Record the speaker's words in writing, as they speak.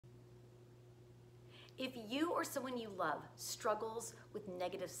If you or someone you love struggles with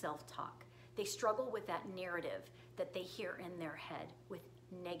negative self-talk, they struggle with that narrative that they hear in their head with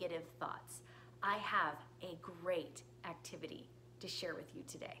negative thoughts, I have a great activity to share with you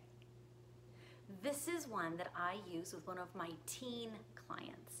today. This is one that I use with one of my teen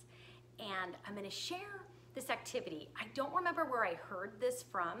clients, and I'm going to share this activity. I don't remember where I heard this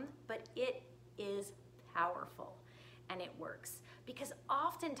from, but it is powerful and it works, because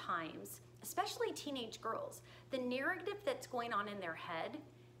oftentimes, especially teenage girls, the narrative that's going on in their head,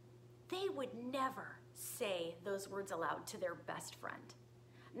 they would never say those words aloud to their best friend.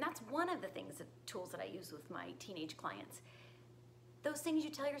 And that's one of the tools that I use with my teenage clients. Those things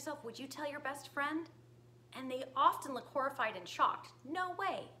you tell yourself, would you tell your best friend? And they often look horrified and shocked. No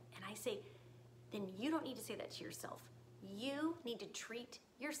way. And I say, then you don't need to say that to yourself. You need to treat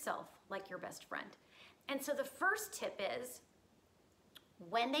yourself like your best friend. And so the first tip is,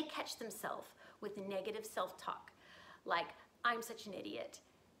 when they catch themselves with negative self-talk, like, I'm such an idiot,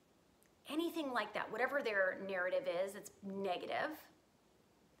 anything like that, whatever their narrative is, it's negative.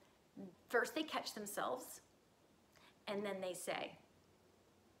 First they catch themselves, and then they say,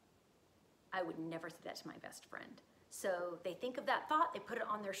 I would never say that to my best friend. So they think of that thought, they put it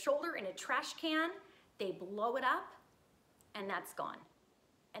on their shoulder in a trash can, they blow it up, and that's gone.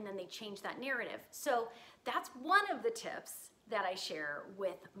 And then they change that narrative. So that's one of the tips that I share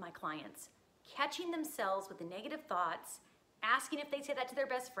with my clients. Catching themselves with the negative thoughts, asking if they say that to their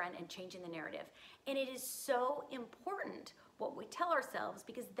best friend, and changing the narrative. And it is so important what we tell ourselves,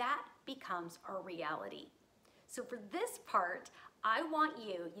 because that becomes our reality. So for this part, I want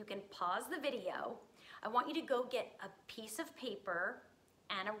you can pause the video. I want you to go get a piece of paper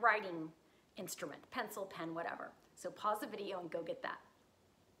and a writing instrument, pencil, pen, whatever. So pause the video and go get that.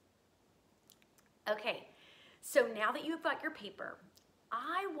 Okay, so now that you've got your paper,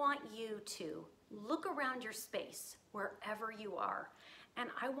 I want you to look around your space wherever you are, and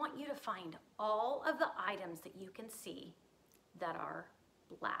I want you to find all of the items that you can see that are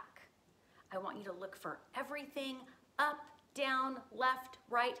black. I want you to look for everything up, down, left,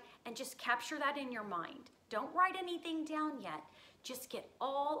 right, and just capture that in your mind. Don't write anything down yet. Just get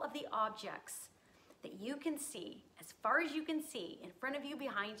all of the objects that you can see, as far as you can see, in front of you,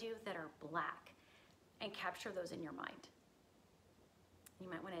 behind you, that are black, and capture those in your mind. You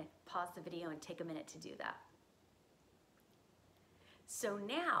might want to pause the video and take a minute to do that. So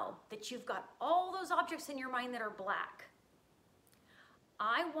now that you've got all those objects in your mind that are black,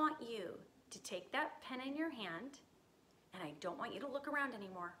 I want you to take that pen in your hand, and I don't want you to look around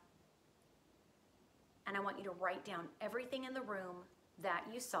anymore. And I want you to write down everything in the room that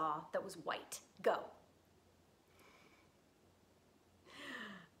you saw that was white. Go.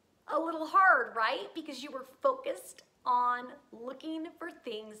 A little hard, right? Because you were focused on looking for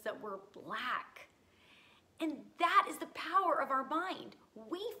things that were black. And that is the power of our mind.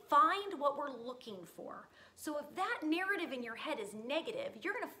 We find what we're looking for. So if that narrative in your head is negative,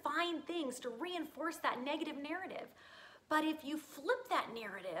 you're going to find things to reinforce that negative narrative. But if you flip that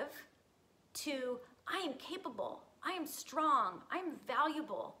narrative to, I am capable, I am strong, I'm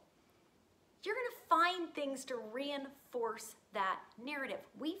valuable, you're going to find things to reinforce that narrative.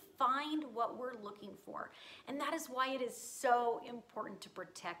 We find what we're looking for. And that is why it is so important to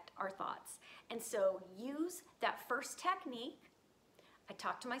protect our thoughts. And so use that first technique. I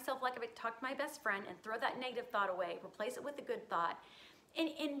talk to myself like I talk to my best friend, and throw that negative thought away. Replace it with a good thought.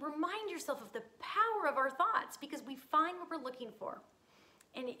 And remind yourself of the power of our thoughts, because we find what we're looking for.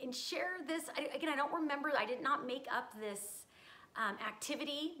 And share this. Again, I don't remember, I did not make up this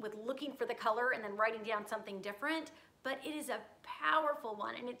activity with looking for the color and then writing down something different, but it is a powerful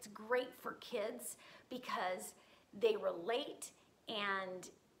one, and it's great for kids because they relate and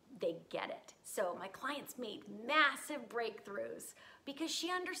they get it. So my clients made massive breakthroughs because she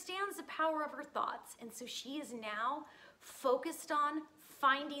understands the power of her thoughts, and so she is now focused on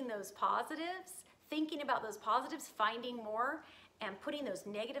finding those positives, thinking about those positives, finding more, and putting those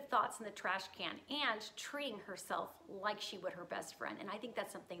negative thoughts in the trash can, and treating herself like she would her best friend. And I think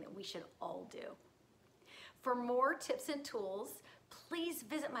that's something that we should all do. For more tips and tools, please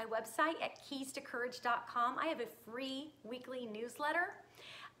visit my website at keystocourage.com. I have a free weekly newsletter.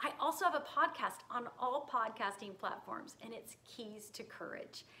 I also have a podcast on all podcasting platforms, and it's Keys to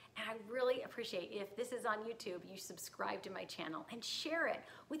Courage. And I really appreciate if this is on YouTube, you subscribe to my channel and share it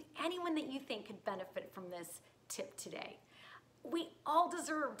with anyone that you think could benefit from this tip today. We all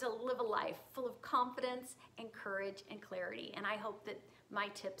deserve to live a life full of confidence and courage and clarity, and I hope that my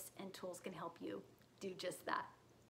tips and tools can help you do just that.